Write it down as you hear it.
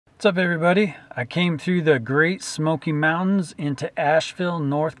What's up, everybody? I came through the Great Smoky Mountains into Asheville,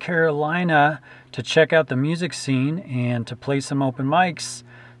 North Carolina to check out the music scene and to play some open mics.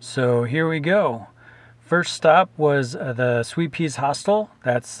 So here we go. First stop was the Sweet Peas Hostel.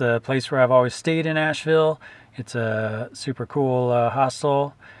 That's the place where I've always stayed in Asheville. It's a super cool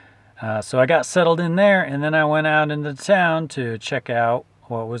hostel. So I got settled in there, and then I went out into town to check out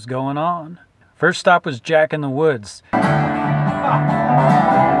what was going on. First stop was Jack in the Woods.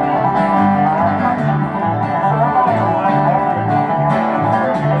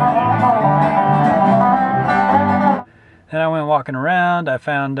 Then I went walking around. I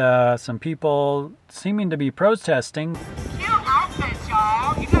found some people seeming to be protesting. Cute outfits,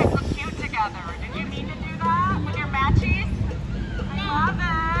 y'all. You guys look cute together. Did you mean to do that with your matchies?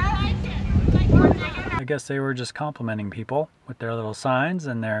 I love it. I guess they were just complimenting people with their little signs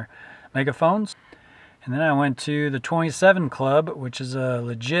and their megaphones. And then I went to the 27 Club, which is a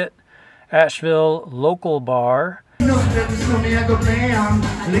legit Asheville local bar. Then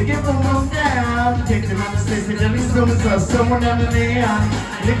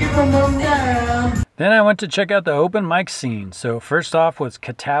I went to check out the open mic scene. So first off was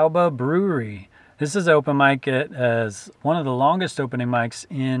Catawba Brewery. This is open mic as one of the longest opening mics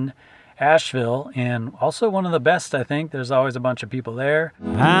in Asheville, and also one of the best, I think. There's always a bunch of people there.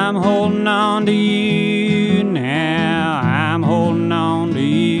 I'm holding on to you now, I'm holding on to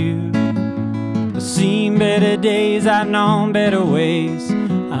you. I've seen better days, I've known better ways.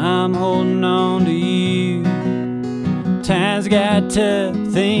 I'm holding on to you. Times got tough,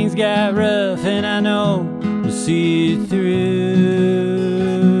 things got rough, and I know we'll see it through.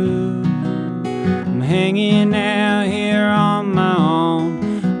 I'm hanging out here on my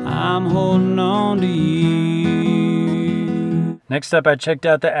own, I'm holding on to you. Next up, I checked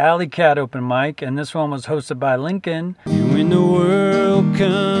out the Alley Cat open mic, and this one was hosted by Lincoln. And when the world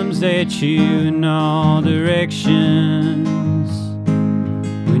comes at you in all directions,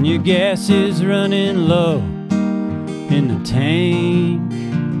 when your gas is running low in the tank,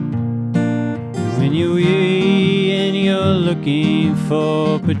 when you're weary and you're looking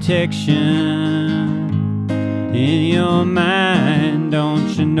for protection in your mind, don't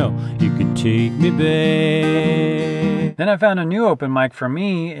you know you could take me back? Then I found a new open mic for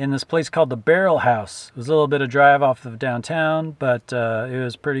me in this place called the Barrel House. It was a little bit of drive off of downtown, but it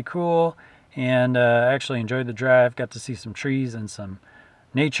was pretty cool, and I actually enjoyed the drive. Got to see some trees and some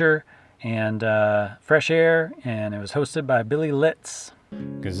nature and fresh air, and it was hosted by Billy Litz.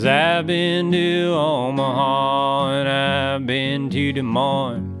 'Cause I've been to Omaha and I've been to Des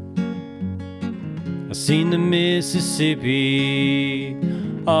Moines. I've seen the Mississippi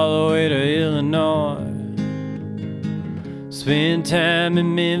all the way to Illinois. Spent time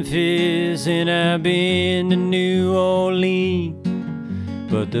in Memphis and I've been to New Orleans.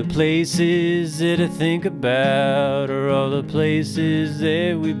 But the places that I think about are all the places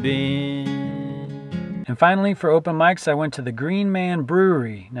that we've been. And finally, for open mics, I went to the Green Man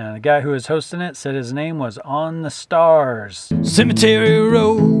Brewery. Now, the guy who was hosting it said his name was On the Stars. Cemetery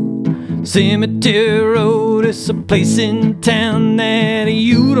Road, it's a place in town that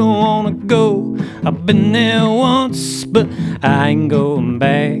you don't want to go. I've been there once, but I ain't going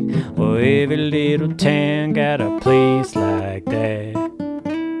back. Well, every little town got a place like that.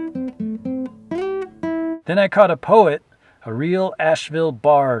 Then I caught a poet, a real Asheville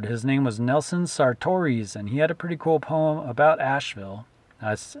bard. His name was Nelson Sartorius, and he had a pretty cool poem about Asheville.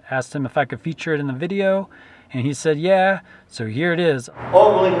 I asked him if I could feature it in the video, and he said yeah, so here it is.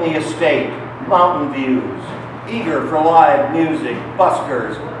 Ogling the estate, mountain views, eager for live music,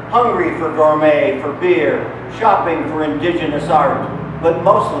 buskers, hungry for gourmet, for beer, shopping for indigenous art, but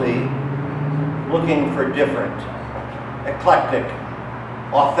mostly looking for different, eclectic,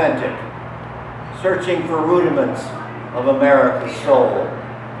 authentic, searching for rudiments of America's soul.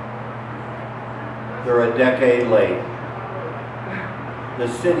 They're a decade late. The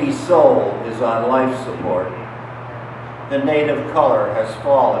city's soul is on life support. The native color has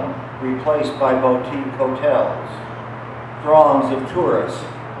fallen, replaced by boutique hotels. Throngs of tourists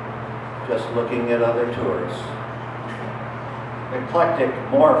just looking at other tourists. Eclectic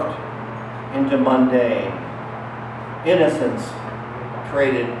morphed into mundane. Innocence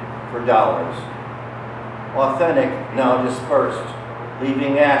traded for dollars. Authentic now dispersed,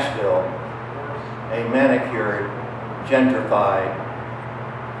 leaving Asheville a manicured, gentrified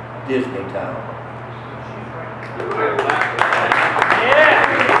Disney town.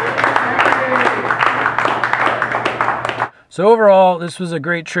 So overall, this was a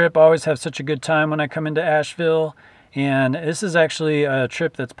great trip. I always have such a good time when I come into Asheville, And this is actually a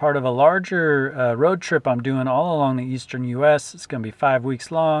trip that's part of a larger road trip I'm doing all along the eastern U.S. It's going to be 5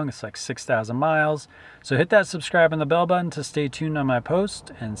 weeks long. It's like 6,000 miles. So hit that subscribe and the bell button to stay tuned on my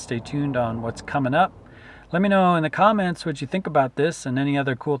post and stay tuned on what's coming up. Let me know in the comments what you think about this and any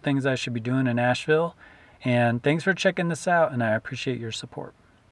other cool things I should be doing in Asheville. And thanks for checking this out, and I appreciate your support.